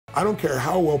I don't care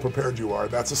how well prepared you are,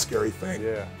 that's a scary thing.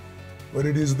 Yeah. But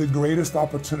it is the greatest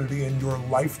opportunity in your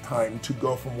lifetime to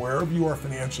go from wherever you are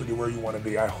financially to where you want to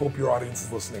be. I hope your audience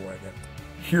is listening right now.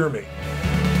 Hear me.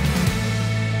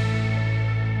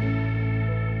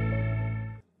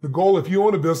 The goal, if you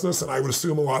own a business, and I would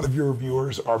assume a lot of your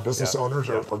viewers are business owners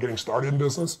or getting started in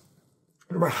business,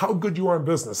 no matter how good you are in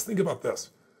business, think about this.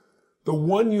 The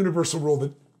one universal rule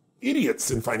that idiots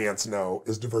in finance know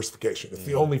is diversification. It's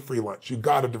the only free lunch. You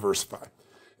got to diversify.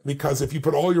 Because if you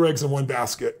put all your eggs in one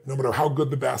basket, no matter how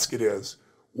good the basket is,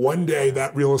 one day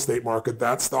that real estate market,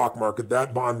 that stock market,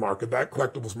 that bond market, that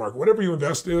collectibles market, whatever you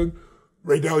invest in,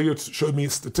 Ray Dalio showed me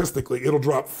statistically, it'll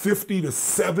drop 50 to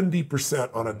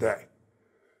 70% on a day.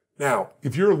 Now,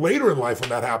 if you're later in life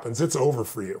when that happens, it's over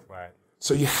for you. Right.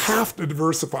 So you have to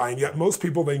diversify, and yet most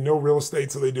people, they know real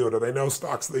estate, so they do it, or they know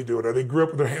stocks, so they do it, or they grew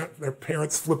up with their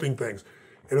parents flipping things,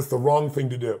 and it's the wrong thing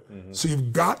to do. So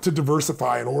you've got to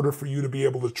diversify in order for you to be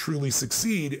able to truly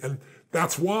succeed, and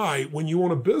that's why when you own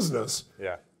a business,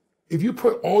 if you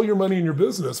put all your money in your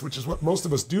business, which is what most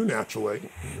of us do naturally,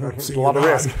 it's a lot of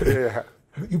risk.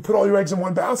 You put all your eggs in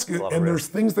one basket, and there's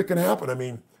things that can happen. I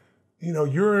mean, you know,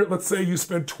 let's say you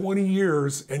spent 20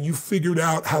 years and you figured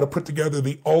out how to put together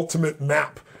the ultimate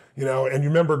map, you know, and you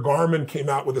remember Garmin came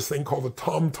out with this thing called a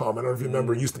TomTom. I don't know if you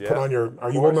remember, you used to put on your,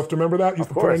 are you old enough to remember that? You used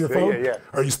to put on your phone?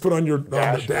 Or you used to put on your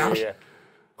dash?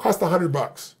 Cost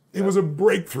 $100. It was a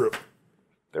breakthrough.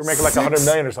 They were making like 100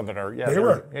 million or something. Or, they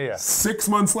were. 6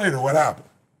 months later, what happened?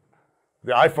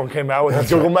 The iPhone came out with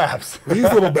Google Maps.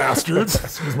 These little bastards,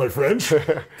 excuse my French,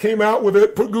 came out with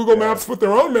it, put Google Maps, put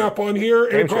their own map on here,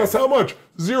 and it costs how much?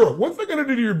 $0. What's that going to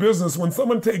do to your business when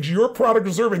someone takes your product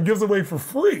or service and gives it away for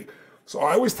free? So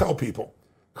I always tell people,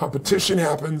 competition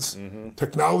happens,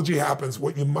 technology happens.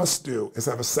 What you must do is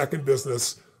have a second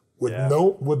business with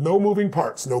no moving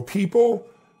parts, no people,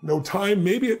 no time.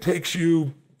 Maybe it takes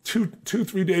you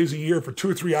 3 days a year for 2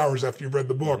 or 3 hours after you've read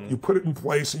the book. You put it in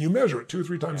place and you measure it 2 or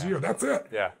 3 times a year. That's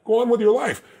it. Go on with your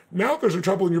life. Now, if there's a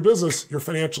trouble in your business, you're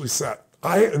financially set.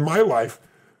 In my life,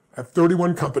 I have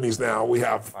 31 companies now. We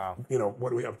have, you know, what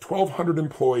do we have? 1,200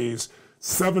 employees,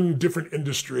 7 different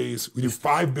industries. We do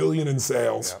 $5 billion in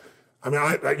sales. I mean,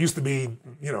 that used to be,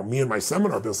 you know, me and my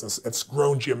seminar business. It's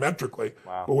grown geometrically.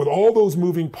 But with all those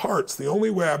moving parts, the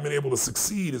only way I've been able to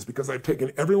succeed is because I've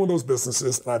taken every one of those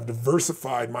businesses and I've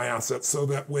diversified my assets so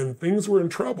that when things were in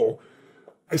trouble,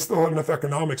 I still have enough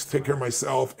economics to take care of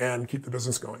myself and keep the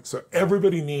business going. So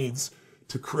everybody needs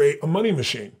to create a money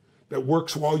machine that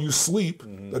works while you sleep,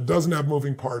 that doesn't have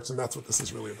moving parts, and that's what this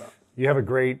is really about. You have a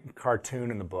great cartoon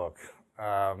in the book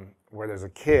where there's a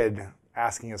kid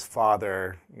asking his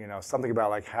father, you know, something about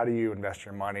like, how do you invest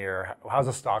your money, or how's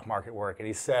the stock market work? And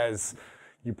he says,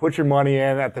 you put your money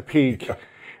in at the peak,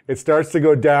 it starts to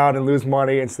go down and lose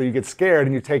money, and so you get scared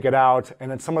and you take it out, and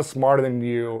then someone smarter than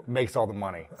you makes all the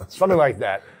money. Something like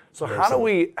that. So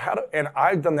and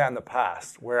I've done that in the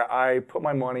past, where I put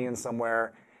my money in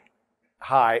somewhere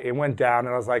high, it went down,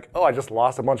 and I was like, oh, I just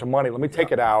lost a bunch of money, let me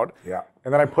take it out.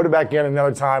 And then I put it back in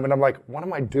another time, and I'm like, what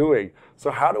am I doing? So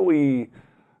how do we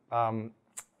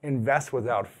invest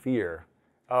without fear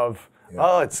of,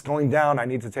 oh, it's going down, I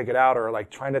need to take it out, or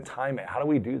like trying to time it? How do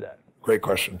we do that? Great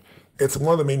question. It's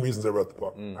one of the main reasons I wrote the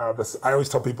book. I always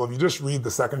tell people, if you just read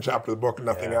the second chapter of the book and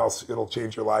nothing else, it'll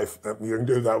change your life. You can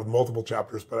do that with multiple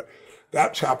chapters, but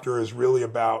that chapter is really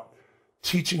about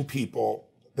teaching people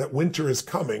that winter is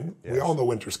coming. We all know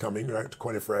winter's coming, right, to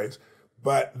coin a phrase.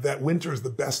 But that winter is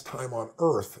the best time on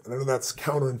earth. And I know that's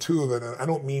counterintuitive, and I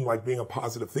don't mean like being a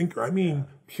positive thinker. I mean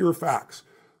pure facts.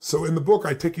 So in the book,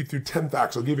 I take you through 10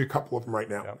 facts. I'll give you a couple of them right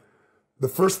now. The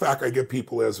first fact I give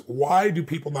people is, why do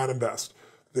people not invest?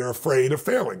 They're afraid of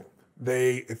failing.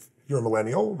 If you're a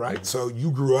millennial, right? So you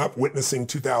grew up witnessing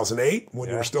 2008 when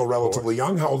you were still relatively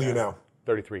young. How old are you now?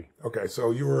 33. Okay,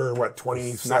 so you were, what,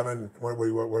 27?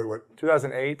 What?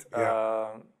 2008?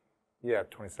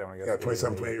 27, I guess.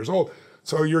 27, 28 years old.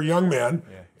 So you're a young man,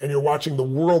 and you're watching the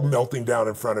world melting down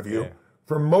in front of you.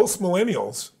 For most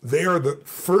millennials, they are the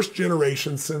first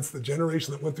generation since the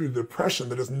generation that went through the Depression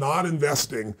that is not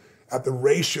investing at the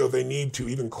ratio they need to,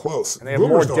 even close. And they have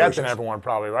more debt than everyone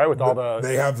probably, right? With all the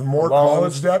They have more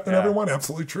college debt than everyone,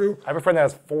 absolutely true. I have a friend that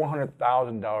has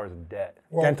 $400,000 in debt,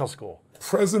 dental school.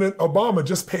 President Obama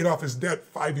just paid off his debt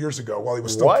 5 years ago while he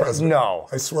was still president. No.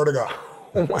 I swear to God.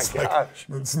 Oh my gosh.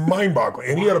 It's mind-boggling.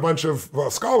 And he had a bunch of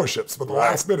scholarships, but the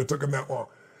last bit, it took him that long.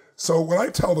 So what I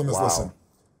tell them is, listen,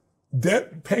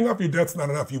 paying off your debt's not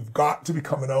enough. You've got to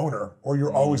become an owner, or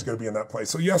you're always going to be in that place.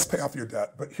 So yes, pay off your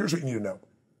debt, but here's what you need to know.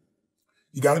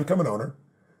 You got to become an owner.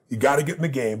 You got to get in the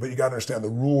game, but you got to understand the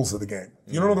rules of the game.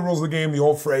 If you don't know the rules of the game, the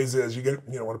old phrase is,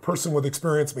 when a person with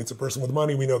experience meets a person with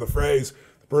money, we know the phrase,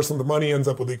 the person with the money ends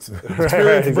up with the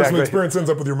experience, the person with experience ends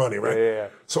up with your money, right? Yeah.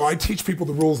 So I teach people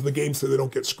the rules of the game so they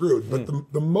don't get screwed. But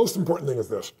the most important thing is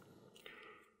this.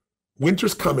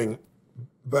 Winter's coming,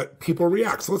 but people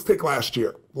react. So let's take last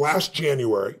year. Last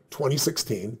January,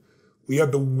 2016, we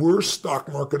had the worst stock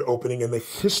market opening in the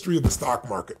history of the stock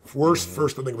market. First, I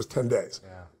think it was 10 days. Yeah.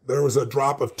 There was a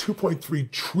drop of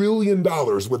 $2.3 trillion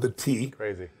with a T.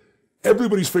 Crazy.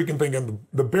 Everybody's freaking thinking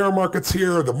the bear market's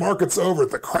here, the market's over,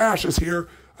 the crash is here.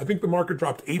 I think the market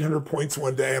dropped 800 points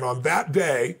one day, and on that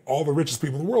day, all the richest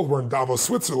people in the world were in Davos,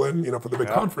 Switzerland, for the big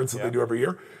conference that they do every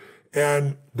year.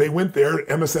 And they went there,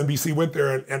 MSNBC went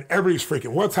there, and everybody's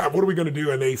freaking, what are we going to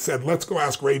do? And they said, let's go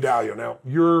ask Ray Dalio. Now,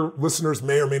 your listeners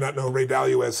may or may not know Ray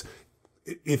Dalio as,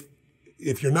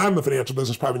 if you're not in the financial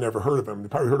business, probably never heard of him. You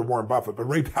probably heard of Warren Buffett, but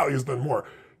Ray Dalio's done more.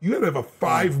 You had to have a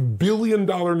 $5 billion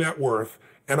net worth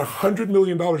and $100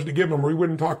 million to give him, or he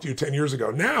wouldn't talk to you 10 years ago.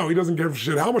 Now, he doesn't give a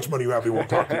shit how much money you have, he won't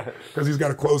talk to you because he's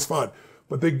got a closed fund.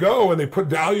 But they go and they put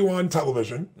Dalio on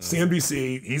television,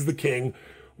 CNBC, he's the king.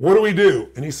 What do we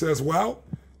do? And he says, well,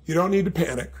 you don't need to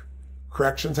panic.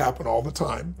 Corrections happen all the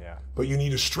time. Yeah. But you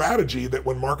need a strategy that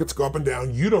when markets go up and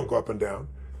down, you don't go up and down.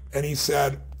 And he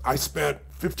said, I spent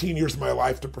 15 years of my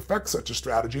life to perfect such a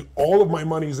strategy. All of my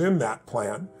money's in that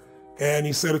plan. And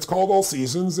he said, it's called All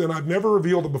Seasons, and I've never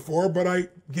revealed it before, but I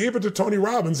gave it to Tony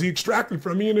Robbins. He extracted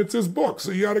from me, and it's his book.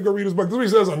 So you got to go read his book. This is what he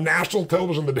says on national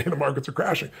television the day the markets are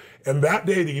crashing. And that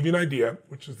day, to give you an idea,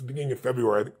 which is the beginning of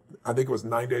February, I think it was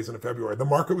 9 days into February, the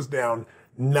market was down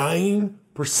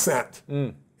 9%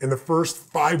 in the first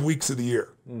 5 weeks of the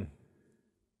year.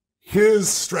 His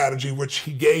strategy, which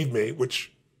he gave me,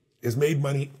 which has made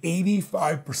money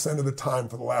 85% of the time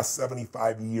for the last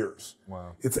 75 years.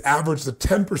 Wow. It's averaged a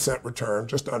 10% return,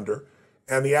 just under,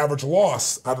 and the average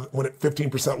loss, when at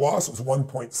 15% loss, was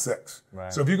 1.6.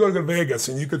 Right. So if you go to Vegas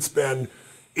and you could spend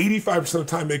 85% of the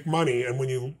time make money, and when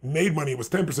you made money it was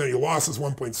 10%, your loss is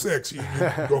 1.6, you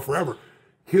could go forever.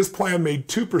 His plan made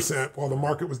 2% while the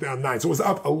market was down 9%. So it was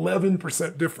up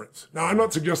 11% difference. Now, I'm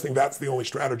not suggesting that's the only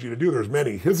strategy to do. There's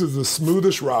many. His is the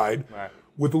smoothest ride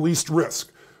with the least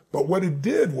risk. But what it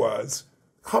did was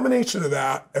a combination of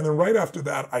that, and then right after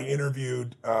that, I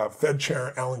interviewed Fed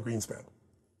Chair Alan Greenspan.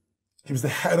 He was the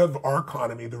head of our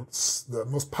economy, the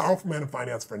most powerful man in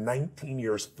finance for 19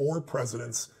 years, 4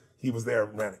 presidents. He was there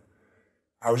running.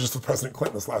 I was just with President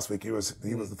Clinton this last week. He was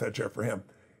the Fed chair for him.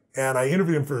 And I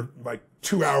interviewed him for like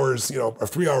 2 hours, or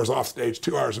 3 hours off stage,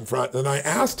 2 hours in front. And I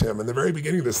asked him in the very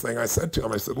beginning of this thing, I said,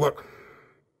 look,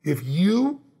 if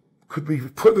you could be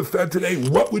put in the Fed today,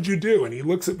 what would you do? And he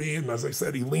looks at me, and as I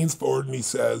said, he leans forward and he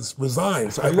says,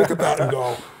 resign. So I look at that and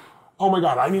go, oh my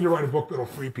God, I need to write a book that'll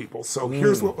free people. So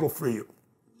here's what will free you.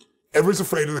 Everybody's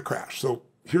afraid of the crash. So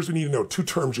here's what you need to know, 2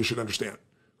 terms you should understand.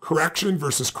 Correction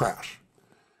versus crash.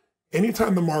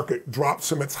 Anytime the market drops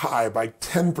from its high by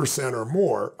 10% or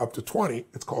more up to 20,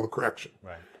 it's called a correction.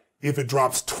 Right. If it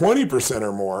drops 20%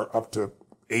 or more up to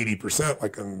 80%,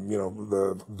 like in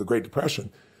the Great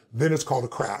Depression, then it's called a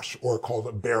crash or called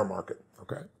a bear market.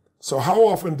 Okay. So how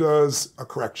often does a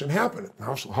correction happen?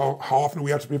 How often do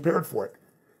we have to be prepared for it?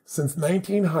 Since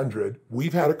 1900,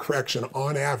 we've had a correction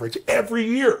on average every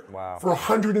year for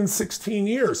 116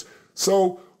 years.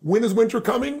 So when is winter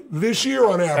coming? This year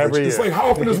on average. It's like, how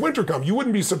often does winter come? You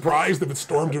wouldn't be surprised if it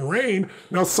stormed and rained.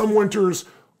 Now, some winters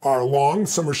are long,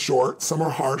 some are short, some are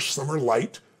harsh, some are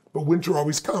light, but winter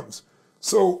always comes.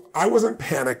 So I wasn't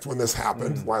panicked when this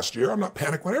happened last year. I'm not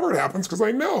panicked whenever it happens because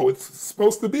I know it's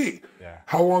supposed to be. Yeah.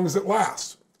 How long does it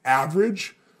last?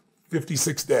 Average,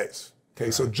 56 days. Okay,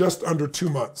 so just under 2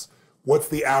 months. What's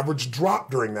the average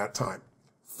drop during that time?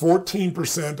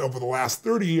 14% over the last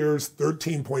 30 years,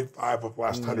 13.5 over the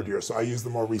last 100 years. So I use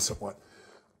the more recent one.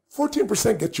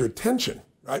 14% gets your attention,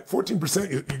 right?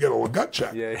 14% you get a little gut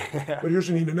check. Yeah. But here's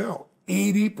what you need to know.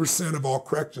 80% of all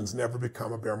corrections never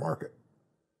become a bear market.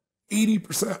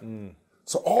 80%.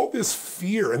 So all this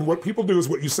fear, and what people do is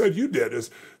what you said you did, is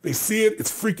they see it,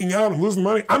 it's freaking out, I'm losing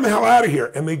money, I'm the hell out of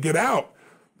here, and they get out.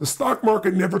 The stock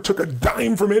market never took a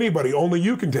dime from anybody, only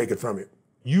you can take it from you.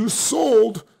 You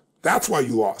sold, that's why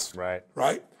you lost.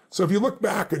 Right? So if you look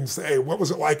back and say, what was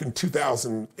it like in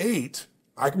 2008,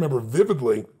 I can remember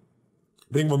vividly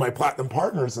being with my platinum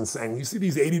partners and saying, you see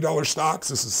these $80 stocks?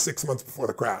 This is 6 months before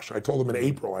the crash. I told them in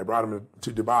April, I brought them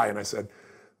to Dubai, and I said,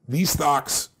 these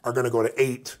stocks are going to go to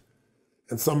 8,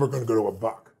 and some are going to go to $1.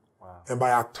 Wow. And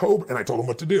by October, and I told them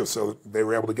what to do, so they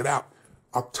were able to get out.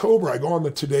 October, I go on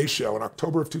the Today Show in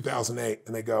October of 2008,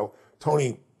 and they go,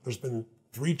 Tony, there's been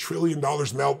 $3 trillion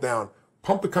meltdown.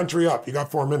 pump the country up. You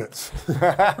got 4 minutes.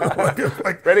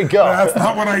 like, ready to go. That's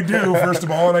not what I do, first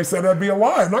of all. And I said, that'd be a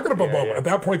lie. I'm not going to pump up. At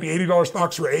that point, the $80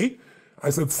 stocks were 8. I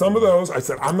said, some of those, I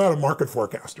said, I'm not a market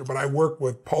forecaster, but I work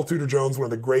with Paul Tudor Jones, one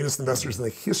of the greatest investors in the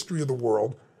history of the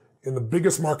world. In the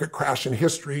biggest market crash in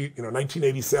history,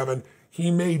 1987,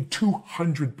 he made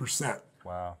 200%.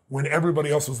 Wow. When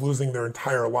everybody else was losing their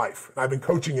entire life. And I've been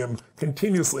coaching him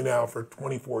continuously now for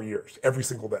 24 years, every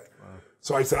single day. Wow.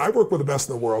 So I said, I work with the best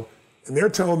in the world. And they're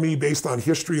telling me, based on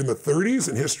history in the 30s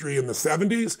and history in the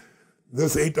 70s,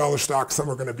 this $8 stock, some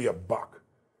are going to be $1.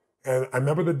 And I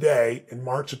remember the day in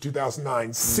March of 2009,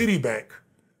 Citibank,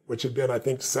 which had been, I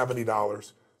think,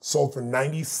 $70, sold for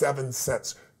 97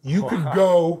 cents. You could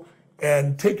go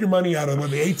and take your money out of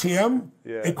the ATM.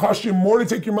 It costs you more to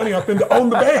take your money out than to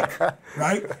own the bank,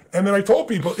 right? And then I told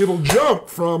people it'll jump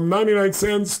from 99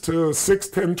 cents to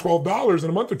 $6, $10, $12 in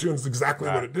a month or two, and it's exactly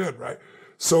what it did, right?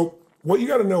 So what you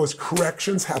got to know is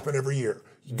corrections happen every year.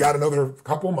 You got to know they're a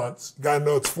couple of months. You got to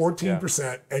know it's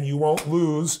 14%, and you won't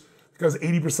lose because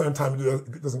 80% of the time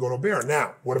it doesn't go to a bear.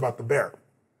 Now, what about the bear?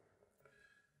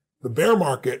 The bear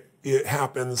market, it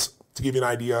happens, to give you an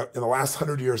idea, in the last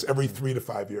 100 years, every 3 to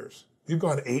 5 years. We've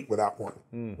gone 8 without one.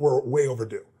 We're way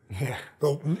overdue. Yeah.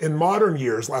 So in modern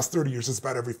years, last 30 years, it's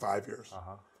about every 5 years.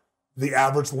 The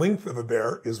average length of a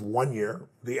bear is 1 year.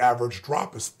 The average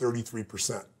drop is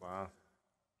 33%. Wow.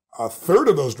 A third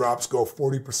of those drops go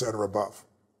 40% or above.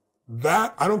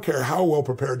 That, I don't care how well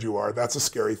prepared you are, that's a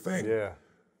scary thing. Yeah.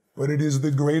 But it is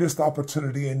the greatest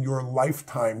opportunity in your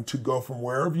lifetime to go from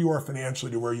wherever you are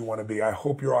financially to where you want to be. I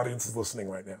hope your audience is listening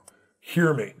right now.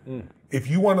 Hear me. If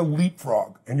you want to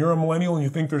leapfrog and you're a millennial and you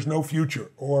think there's no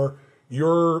future, or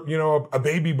you're, a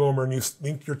baby boomer and you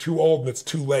think you're too old and it's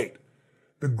too late,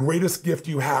 the greatest gift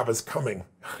you have is coming.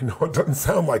 I know it doesn't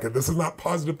sound like it. This is not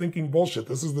positive thinking bullshit.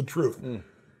 This is the truth.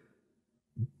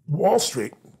 Wall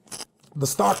Street, the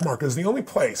stock market, is the only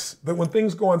place that when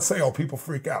things go on sale, people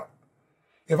freak out.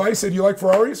 If I said, you like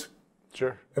Ferraris?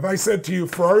 Sure. If I said to you,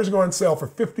 Ferraris go on sale for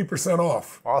 50%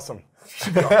 off. Awesome.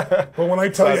 But when I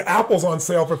tell you Apple's on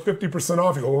sale for 50%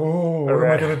 off, you go, oh, what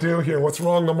am I going to do here? What's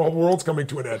wrong? The whole world's coming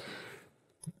to an end.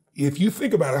 If you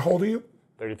think about it, how old are you?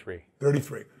 33.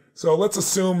 33. So let's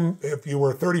assume if you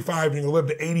were 35 and you lived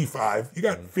to 85, you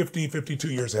got 50, 52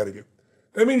 years ahead of you.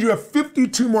 That means you have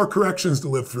 52 more corrections to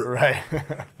live through. Right.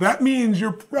 That means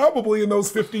you're probably in those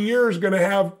 50 years going to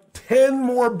have 10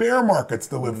 more bear markets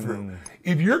to live through.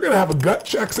 If you're going to have a gut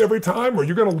checks every time, or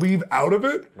you're going to leave out of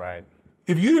it, right.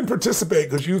 If you didn't participate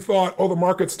because you thought, oh, the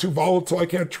market's too volatile, I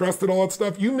can't trust it, all that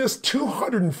stuff, you missed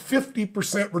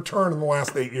 250% return in the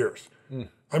last 8 years.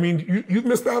 I mean, you've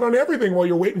missed out on everything while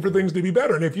you're waiting for things to be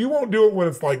better. And if you won't do it when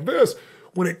it's like this,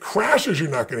 when it crashes, you're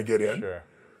not going to get in. Sure.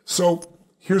 So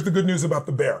here's the good news about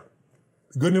the bear.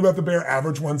 The good news about the bear,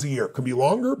 average ones a year. Could be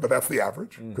longer, but that's the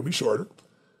average. Could be shorter.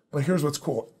 But here's what's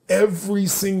cool. Every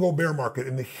single bear market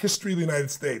in the history of the United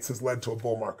States has led to a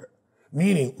bull market.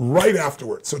 Meaning right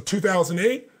afterwards. So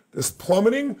 2008, this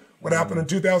plummeting, what happened in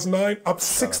 2009? Up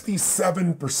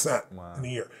 67% in a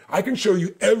year. I can show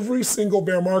you every single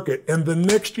bear market, and the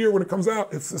next year when it comes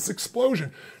out, it's this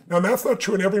explosion. Now that's not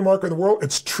true in every market in the world.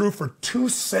 It's true for 2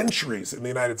 centuries in the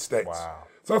United States. Wow.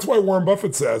 So that's why Warren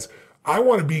Buffett says, I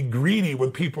want to be greedy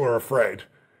when people are afraid.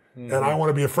 And I want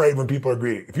to be afraid when people are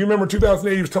greedy. If you remember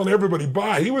 2008, he was telling everybody,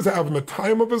 buy. He was having the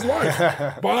time of his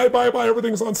life. Buy,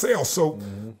 everything's on sale. So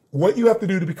what you have to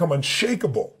do to become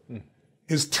unshakable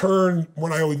is turn,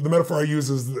 the metaphor I use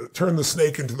is turn the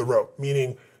snake into the rope.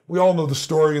 Meaning, we all know the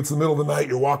story. It's the middle of the night.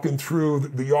 You're walking through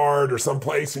the yard or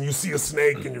someplace and you see a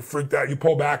snake and you're freaked out. You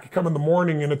pull back. You come in the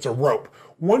morning and it's a rope.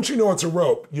 Once you know it's a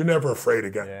rope, you're never afraid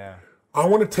again. Yeah. I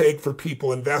want to take for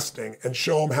people investing and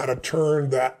show them how to turn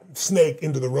that snake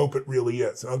into the rope it really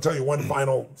is. And I'll tell you one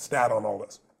final stat on all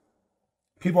this.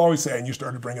 People always say, and you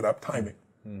started to bring it up, timing.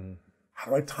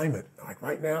 How do I time it? Like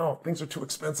right now, things are too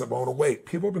expensive. I want to wait.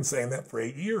 People have been saying that for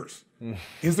 8 years.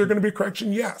 Is there going to be a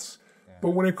correction? Yes.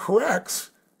 But when it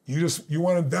corrects, you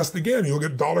want to invest again. You'll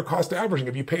get dollar cost averaging.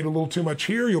 If you paid a little too much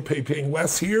here, you'll paying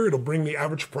less here. It'll bring the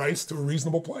average price to a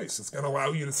reasonable place. It's going to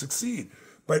allow you to succeed.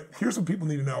 But here's what people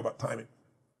need to know about timing.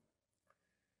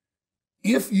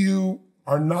 If you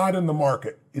are not in the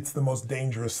market, it's the most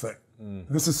dangerous thing.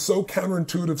 This is so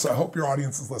counterintuitive, so I hope your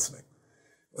audience is listening.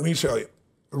 Let me show you.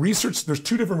 There's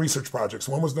 2 different research projects.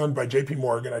 One was done by JP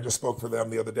Morgan. I just spoke for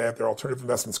them the other day at their Alternative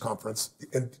Investments Conference.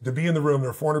 And to be in the room, there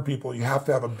are 400 people. You have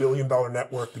to have $1 billion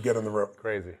network to get in the room.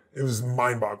 Crazy. It was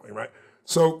mind-boggling, right?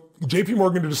 So JP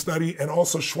Morgan did a study, and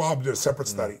also Schwab did a separate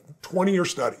study, 20-year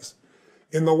studies.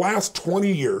 In the last 20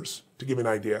 years, to give you an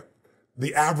idea,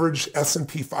 The average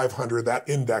S&P 500, that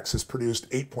index, has produced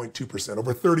 8.2%.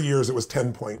 Over 30 years, it was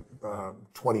 10.28.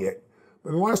 But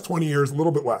in the last 20 years, a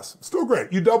little bit less. Still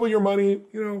great. You double your money,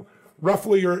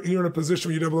 roughly you're in a position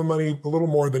where you double the money a little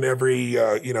more than every,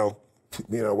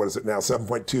 what is it now,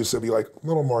 7.2, so it'd be like a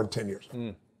little more in 10 years.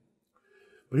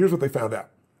 But here's what they found out.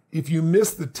 If you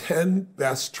miss the 10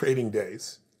 best trading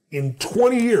days in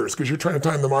 20 years, because you're trying to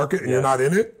time the market and you're not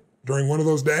in it during one of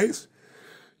those days,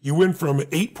 you went from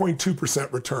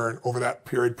 8.2% return over that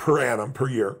period per annum, per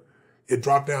year. It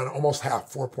dropped down almost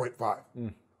half,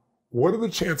 4.5. What are the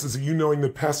chances of you knowing the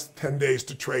best 10 days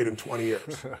to trade in 20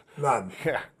 years? None,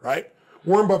 right?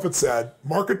 Warren Buffett said,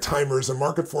 market timers and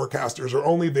market forecasters are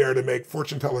only there to make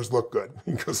fortune tellers look good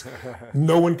because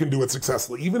no one can do it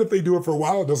successfully. Even if they do it for a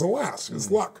while, it doesn't last. It's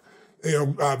luck.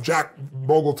 Jack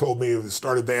Bogle told me, who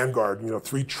started Vanguard,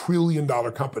 $3 trillion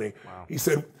company. Wow. He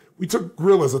said, we took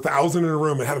gorillas, 1,000 in a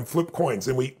room, and had them flip coins.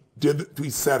 And we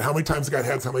said, how many times they got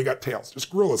heads, how many got tails?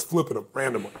 Just gorillas flipping them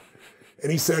randomly.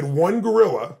 And he said one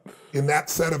gorilla in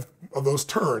that set of those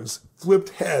turns flipped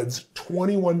heads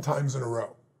 21 times in a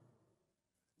row.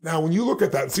 Now, when you look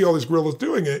at that and see all these gorillas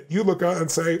doing it, you look out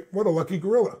and say, what a lucky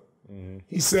gorilla.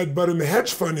 He said, but in the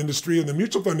hedge fund industry and the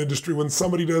mutual fund industry, when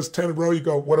somebody does 10 in a row, you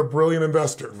go, what a brilliant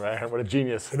investor. Right, what a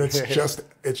genius. And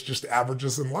it's just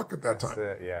averages and luck at that time.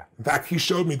 That's it, yeah. In fact, he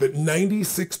showed me that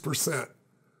 96%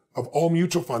 of all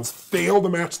mutual funds fail to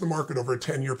match the market over a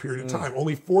 10-year period of time.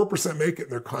 Only 4% make it,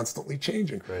 and they're constantly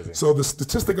changing. Crazy. So the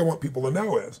statistic I want people to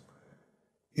know is,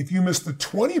 if you miss the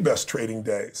 20 best trading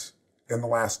days in the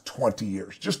last 20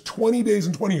 years, just 20 days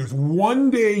in 20 years, one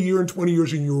day a year in 20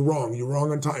 years, and you're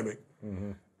wrong on timing.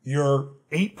 Your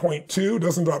 8.2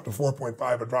 doesn't drop to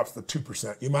 4.5, it drops to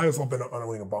 2%. You might as well have been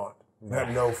owning a bond and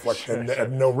have no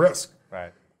and no risk.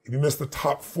 Right. If you miss the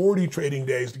top 40 trading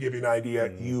days, to give you an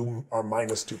idea, you are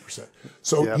minus 2%.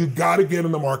 So you got to get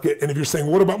in the market. And if you're saying,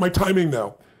 what about my timing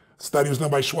though? Study was done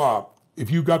by Schwab.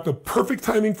 If you got the perfect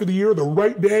timing for the year, the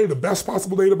right day, the best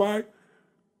possible day to buy,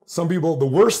 some people, the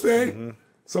worst day,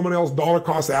 someone else dollar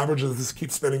cost averages, this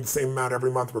keeps spending the same amount every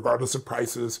month regardless of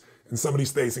prices, and somebody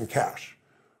stays in cash.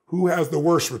 Who has the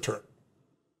worst return?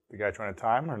 The guy trying to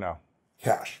time or no?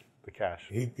 Cash. The cash.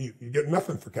 You get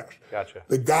nothing for cash. Gotcha.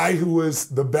 The guy who was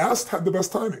the best had the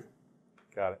best timing.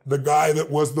 Got it. The guy that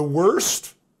was the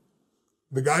worst,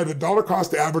 the guy that dollar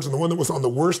cost average and the one that was on the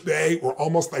worst day were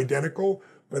almost identical,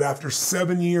 but after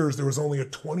 7 years, there was only a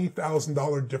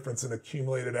 $20,000 difference in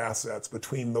accumulated assets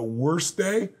between the worst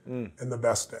day and the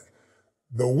best day.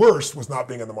 The worst was not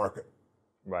being in the market.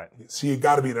 Right. So you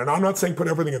got to be there. And I'm not saying put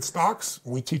everything in stocks.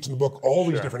 We teach in the book all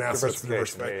these different assets to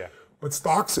diversify. But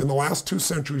stocks in the last 2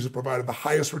 centuries have provided the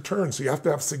highest return. So you have to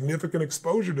have significant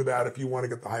exposure to that if you want to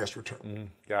get the highest return.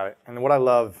 Got it. And what I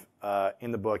love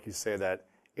in the book, you say that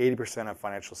 80% of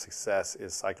financial success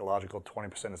is psychological,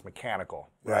 20% is mechanical,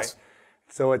 right? Yes.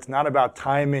 So it's not about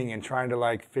timing and trying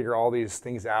to figure all these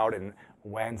things out and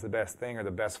when's the best thing or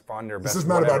the best fund or best This is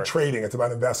not about trading, it's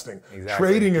about investing. Exactly.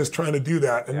 Trading is trying to do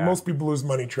that, and most people lose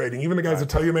money trading. Even the guys that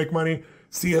tell you make money,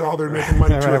 see how they're making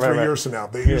money 2 or 3 years from now.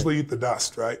 They usually eat the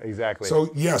dust, right? Exactly.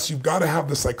 So yes, you've got to have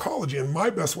the psychology, and my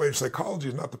best way of psychology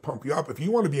is not to pump you up. If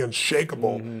you want to be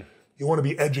unshakable, you want to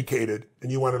be educated, and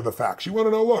you want to know the facts. You want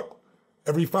to know, look,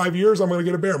 every 5 years, I'm going to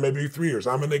get a bear, maybe 3 years.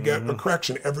 I'm going to get a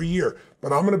correction every year,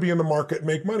 but I'm going to be in the market and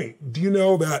make money. Do you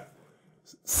know that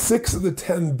 6 of the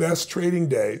 10 best trading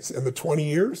days in the 20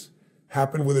 years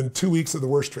happened within 2 weeks of the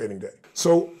worst trading day?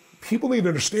 So people need to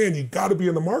understand you got to be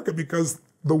in the market because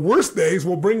the worst days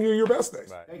will bring you your best days.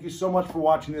 Right. Thank you so much for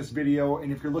watching this video.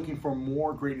 And if you're looking for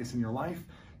more greatness in your life,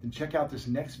 then check out this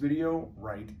next video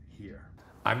right here.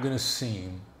 I'm going to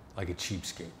seem like a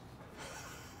cheapskate.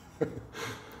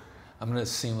 I'm going to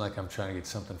seem like I'm trying to get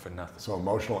something for nothing. So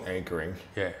emotional anchoring.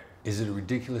 Yeah. Is it a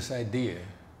ridiculous idea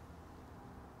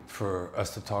for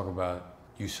us to talk about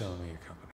you selling me your company?